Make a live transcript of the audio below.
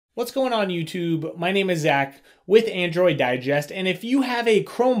What's going on YouTube? My name is Zach with Android Digest, and if you have a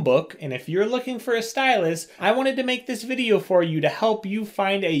Chromebook and if you're looking for a stylus, I wanted to make this video for you to help you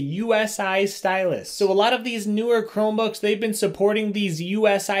find a USI stylus. So a lot of these newer Chromebooks, they've been supporting these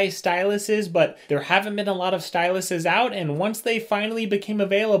USI styluses, but there haven't been a lot of styluses out, and once they finally became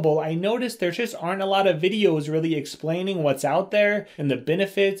available, I noticed there just aren't a lot of videos really explaining what's out there and the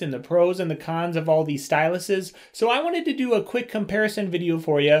benefits and the pros and the cons of all these styluses. So I wanted to do a quick comparison video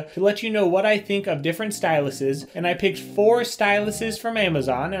for you to let you know what I think of different styluses, and I picked 4 styluses from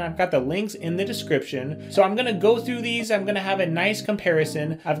Amazon, and I've got the links in the description. So I'm gonna go through these, I'm gonna have a nice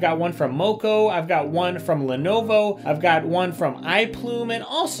comparison. I've got one from Moko, I've got one from Lenovo, I've got one from iPlume, and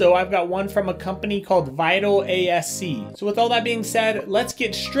also I've got one from a company called vitalASC. So with all that being said, let's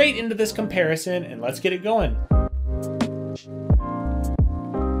get straight into this comparison and let's get it going.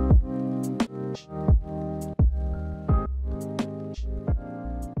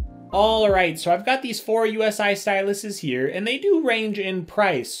 Alright, so I've got these 4 USI styluses here, and they do range in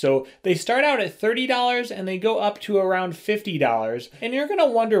price. So they start out at $30 and they go up to around $50. And you're gonna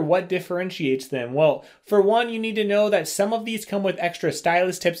wonder what differentiates them. Well, for one, you need to know that some of these come with extra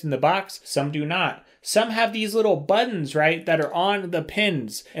stylus tips in the box, some do not. Some have these little buttons, right, that are on the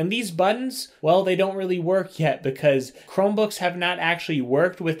pins. And these buttons, well, they don't really work yet because Chromebooks have not actually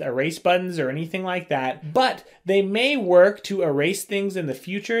worked with erase buttons or anything like that. But they may work to erase things in the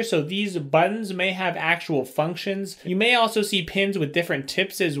future, so these buttons may have actual functions. You may also see pins with different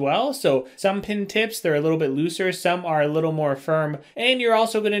tips as well. So some pin tips, they're a little bit looser, some are a little more firm. And you're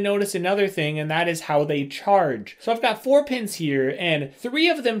also going to notice another thing, and that is how they charge. So I've got 4 pins here, and 3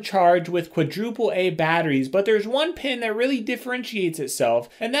 of them charge with quadruple A batteries, but there's one pin that really differentiates itself,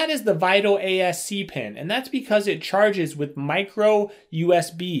 and that is the vitalASC pin, and that's because it charges with micro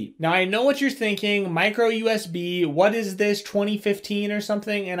USB. Now I know what you're thinking, micro USB, what is this, 2015 or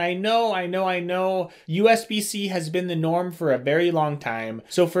something? And I know USB-C has been the norm for a very long time.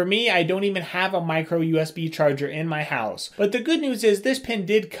 So for me, I don't even have a micro USB charger in my house. But the good news is this pin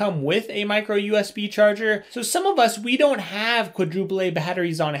did come with a micro USB charger. So some of us, we don't have quadruple A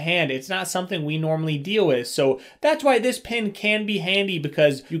batteries on hand. It's not something we normally deal with. So that's why this pin can be handy,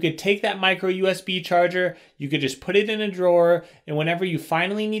 because you could take that micro USB charger, you could just put it in a drawer, and whenever you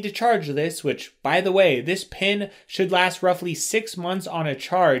finally need to charge this, which by the way, this pin should last roughly 6 months on a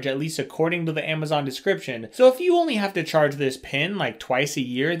charge, at least according to the Amazon description. So if you only have to charge this pin like twice a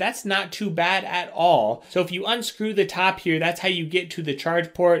year, that's not too bad at all. So if you unscrew the top here, that's how you get to the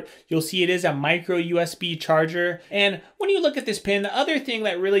charge port. You'll see it is a micro USB charger. And when you look at this pin, the other thing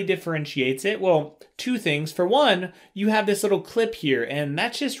that really differentiates it, well, 2 things. For one, you have this little clip here, and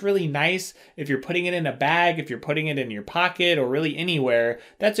that's just really nice if you're putting it in a bag, if you're putting it in your pocket, or really anywhere.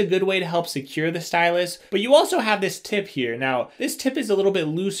 That's a good way to help secure the stylus. But you also have this tip here. Now, this tip is a little bit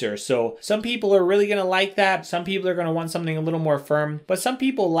looser, so some people are really gonna like that. Some people are gonna want something a little more firm, but some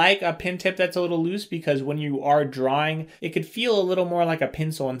people like a pin tip that's a little loose because when you are drawing, it could feel a little more like a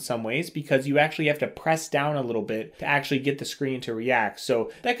pencil in some ways because you actually have to press down a little bit to actually get the screen to react.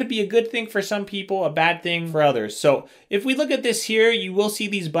 So that could be a good thing for some people, a bad thing for others. So if we look at this here, you will see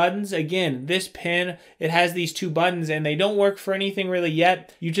these buttons. Again, this pin, it has these 2 buttons and they don't work for anything really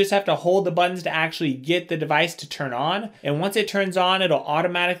yet. You just have to hold the buttons to actually get the device to turn on. And once it turns on, it'll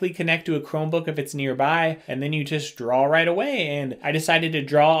automatically connect to a Chromebook if it's nearby. And then you just draw right away. And I decided to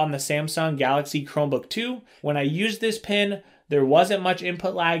draw on the Samsung Galaxy Chromebook 2. When I used this pin, there wasn't much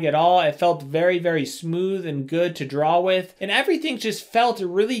input lag at all. It felt very, very smooth and good to draw with. And everything just felt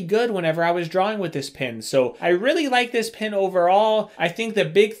really good whenever I was drawing with this pin. So I really like this pin overall. I think the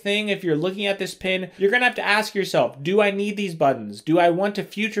big thing, if you're looking at this pin, you're gonna have to ask yourself, do I need these buttons? Do I want to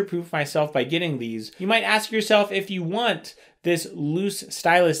future-proof myself by getting these? You might ask yourself if you want this loose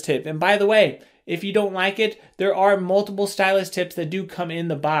stylus tip. And by the way, if you don't like it, there are multiple stylus tips that do come in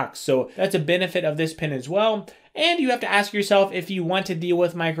the box. So that's a benefit of this pin as well. And you have to ask yourself if you want to deal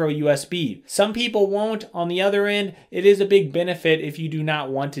with micro USB. Some people won't. On the other end, it is a big benefit if you do not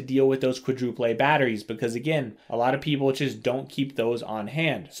want to deal with those quadruple A batteries, because again, a lot of people just don't keep those on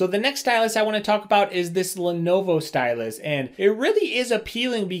hand. So the next stylus I want to talk about is this Lenovo stylus, and it really is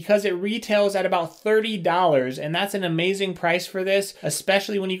appealing because it retails at about $30, and that's an amazing price for this,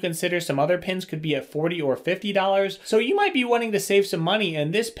 especially when you consider some other pins could be at $40 or $50. So you might be wanting to save some money,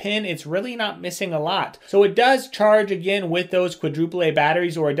 and this pin, it's really not missing a lot. So it does does charge again with those quadruple A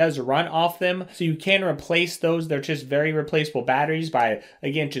batteries, or it does run off them, so you can replace those. They're just very replaceable batteries by,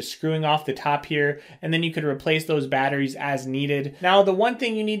 again, just screwing off the top here, and then you could replace those batteries as needed. Now, the one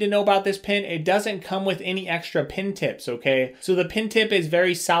thing you need to know about this pen, it doesn't come with any extra pin tips, okay? So the pin tip is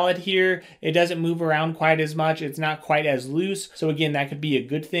very solid here. It doesn't move around quite as much. It's not quite as loose. So again, that could be a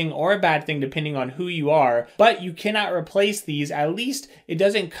good thing or a bad thing depending on who you are, but you cannot replace these. At least it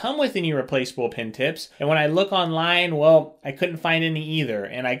doesn't come with any replaceable pin tips. And when I look online, well, I couldn't find any either,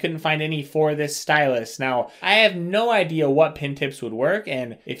 and I couldn't find any for this stylus. Now, I have no idea what pin tips would work,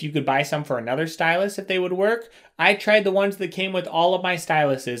 and if you could buy some for another stylus, if they would work. I tried the ones that came with all of my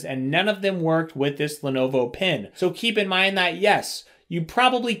styluses, and none of them worked with this Lenovo Pen. So keep in mind that, yes, you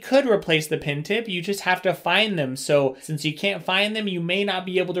probably could replace the pin tip, you just have to find them. So since you can't find them, you may not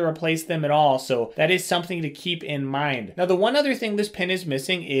be able to replace them at all. So that is something to keep in mind. Now, the one other thing this pen is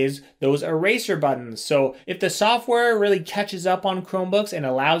missing is those eraser buttons. So if the software really catches up on Chromebooks and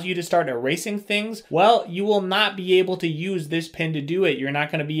allows you to start erasing things, well, you will not be able to use this pen to do it. You're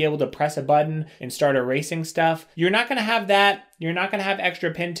not gonna be able to press a button and start erasing stuff. You're not gonna have that. You're not gonna have extra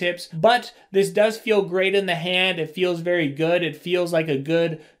pin tips, but this does feel great in the hand. It feels very good. It feels like a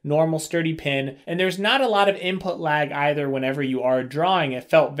good, normal, sturdy pen. And there's not a lot of input lag either whenever you are drawing. It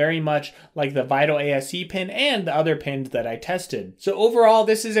felt very much like the vitalASC pen and the other pens that I tested. So overall,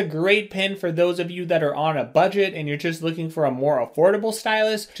 this is a great pen for those of you that are on a budget and you're just looking for a more affordable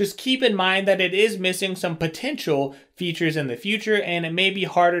stylus. Just keep in mind that it is missing some potential features in the future, and it may be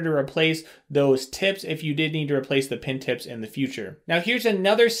harder to replace those tips if you did need to replace the pin tips in the future. Now here's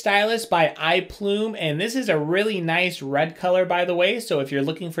another stylus by iPlume, and this is a really nice red color, by the way, so if you're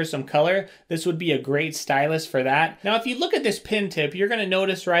looking for some color, this would be a great stylus for that. Now if you look at this pin tip, you're going to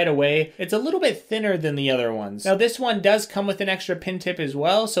notice right away it's a little bit thinner than the other ones. Now this one does come with an extra pin tip as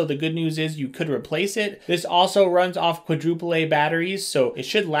well, so the good news is you could replace it. This also runs off quadruple A batteries, so it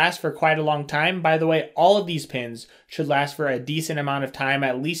should last for quite a long time. By the way, all of these pins should last for a decent amount of time,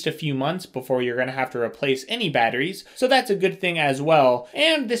 at least a few months before you're going to have to replace any batteries. So that's a good thing as well.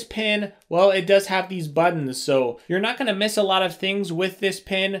 And this pen, well, it does have these buttons, so you're not going to miss a lot of things with this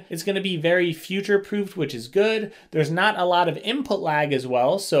pen. It's going to be very future-proofed, which is good. There's not a lot of input lag as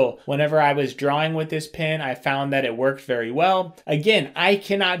well, so whenever I was drawing with this pen, I found that it worked very well. Again, I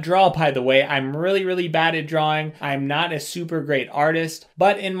cannot draw, by the way. I'm really, really bad at drawing. I'm not a super great artist,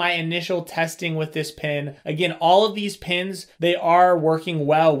 but in my initial testing with this pen, again, all of these pens, they are working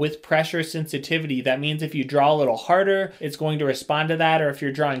well with pressure sensitivity. That means if you draw a little harder, it's going to respond to that, or if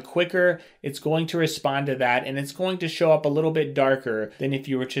you're drawing quicker, it's going to respond to that, and it's going to show up a little bit darker than if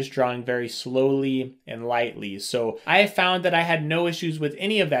you were just drawing very slowly and lightly. So I found that I had no issues with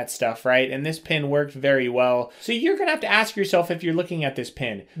any of that stuff, right? And this pen worked very well. So you're gonna have to ask yourself, if you're looking at this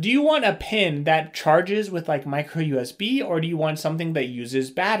pen, do you want a pen that charges with like micro USB, or do you want something that uses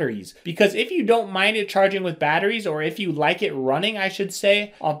batteries? Because if you don't mind it charging with batteries, or if you like it running, I should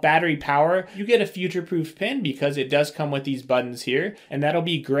say, off battery power, you get a future-proof pen because it does come with these buttons here. And that'll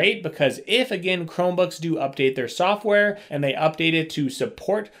be great because if, again, Chromebooks do update their software and they update it to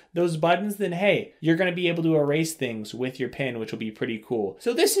support those buttons, then hey, you're going to be able to erase things with your pen, which will be pretty cool.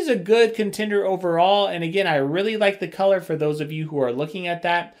 So this is a good contender overall. And again, I really like the color for those of you who are looking at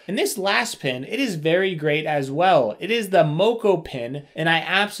that. And this last pen, it is very great as well. It is the Moko Pen, and I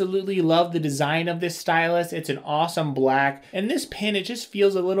absolutely love the design of this stylus. It's an awesome black, and this pen, it just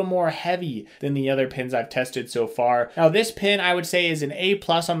feels a little more heavy than the other pens I've tested so far. Now this pen, I would say, is an A+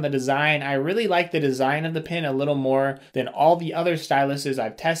 on the design. I really like the design of the pen a little more than all the other styluses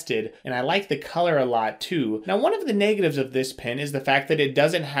I've tested, and I like the color a lot too. Now one of the negatives of this pen is the fact that it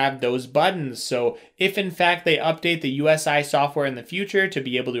doesn't have those buttons, so if in fact they update the USI software in the future to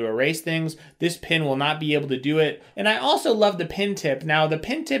be able to erase things, this pen will not be able to do it. And I also love the pen tip. Now the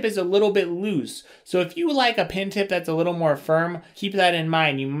pen tip is a little bit loose, so if you like a pen tip that's a little more firm, keep that in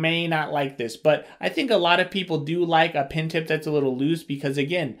mind. You may not like this, but I think a lot of people do like a pen tip that's a little loose because,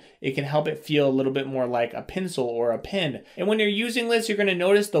 again, it can help it feel a little bit more like a pencil or a pen. And when you're using this, you're going to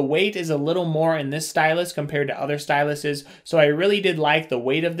notice the weight is a little more in this stylus compared to other styluses. So I really did like the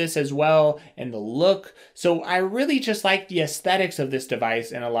weight of this as well, and the look. So I really just like the aesthetics of this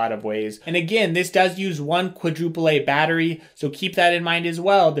device in a lot of ways. And again, this does use one quadruple A battery, so keep that in mind as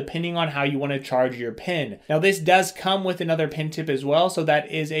well, depending on how you want to charge your pen. Now this this does come with another pen tip as well, so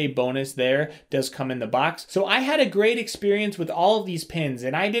that is a bonus there, does come in the box. So I had a great experience with all of these pens,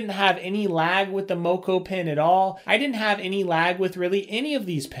 and I didn't have any lag with the Moko pen at all. I didn't have any lag with really any of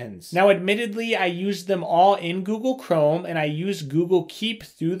these pens. Now, admittedly, I used them all in Google Chrome, and I used Google Keep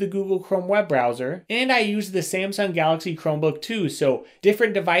through the Google Chrome web browser, and I used the Samsung Galaxy Chromebook too. So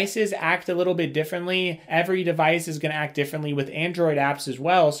different devices act a little bit differently. Every device is going to act differently with Android apps as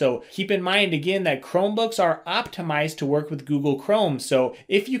well. So keep in mind again that Chromebooks are optimized to work with Google Chrome. So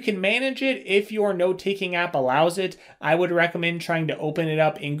if you can manage it, if your note-taking app allows it, I would recommend trying to open it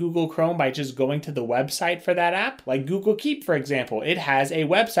up in Google Chrome by just going to the website for that app. Like Google Keep, for example, it has a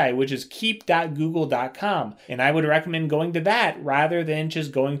website which is keep.google.com, and I would recommend going to that rather than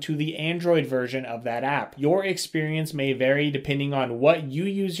just going to the Android version of that app. Your experience may vary depending on what you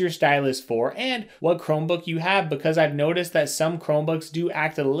use your stylus for and what Chromebook you have, because I've noticed that some Chromebooks do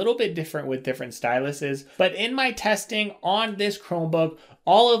act a little bit different with different styluses. But in my testing on this Chromebook,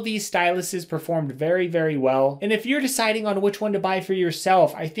 all of these styluses performed very, very well. And if you're deciding on which one to buy for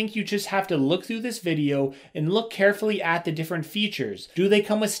yourself, I think you just have to look through this video and look carefully at the different features. Do they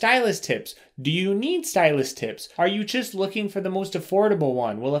come with stylus tips? Do you need stylus tips? Are you just looking for the most affordable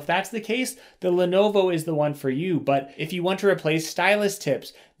one? Well, if that's the case, the Lenovo is the one for you. But if you want to replace stylus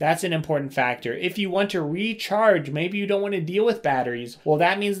tips, that's an important factor. If you want to recharge, maybe you don't want to deal with batteries, well,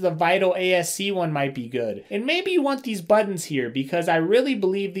 that means the vitalASC one might be good. And maybe you want these buttons here, because I really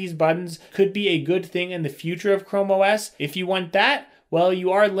believe these buttons could be a good thing in the future of Chrome OS. If you want that, well,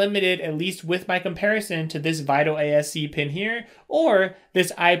 you are limited, at least with my comparison, to this vitalASC pin here or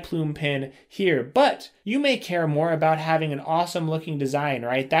this iPlume pin here. But you may care more about having an awesome looking design,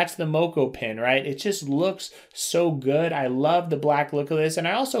 right? That's the Moko pin, right? It just looks so good. I love the black look of this, and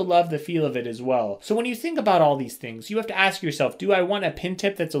I also love the feel of it as well. So when you think about all these things, you have to ask yourself, do I want a pin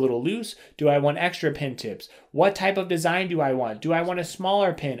tip that's a little loose? Do I want extra pin tips? What type of design do I want? Do I want a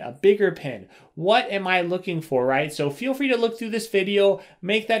smaller pin, a bigger pin? What am I looking for, right? So feel free to look through this video,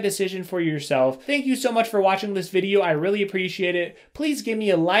 make that decision for yourself. Thank you so much for watching this video. I really appreciate it. Please give me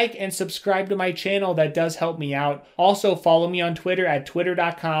a like and subscribe to my channel. That does help me out. Also follow me on Twitter at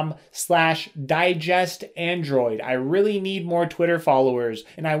twitter.com/digestandroid. I really need more Twitter followers,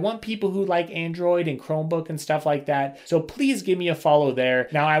 and I want people who like Android and Chromebook and stuff like that. So please give me a follow there.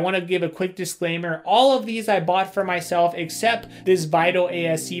 Now I want to give a quick disclaimer. All of these I bought for myself except this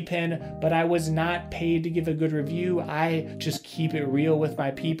vitalASC pen, but I was not paid to give a good review. I just keep it real with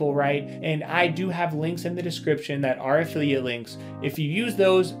my people, right? And I do have links in the description that are affiliate links. If you use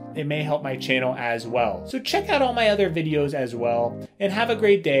those, it may help my channel as well. So check out all my other videos as well, and have a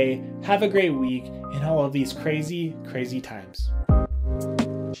great day, have a great week, in all of these crazy, crazy times.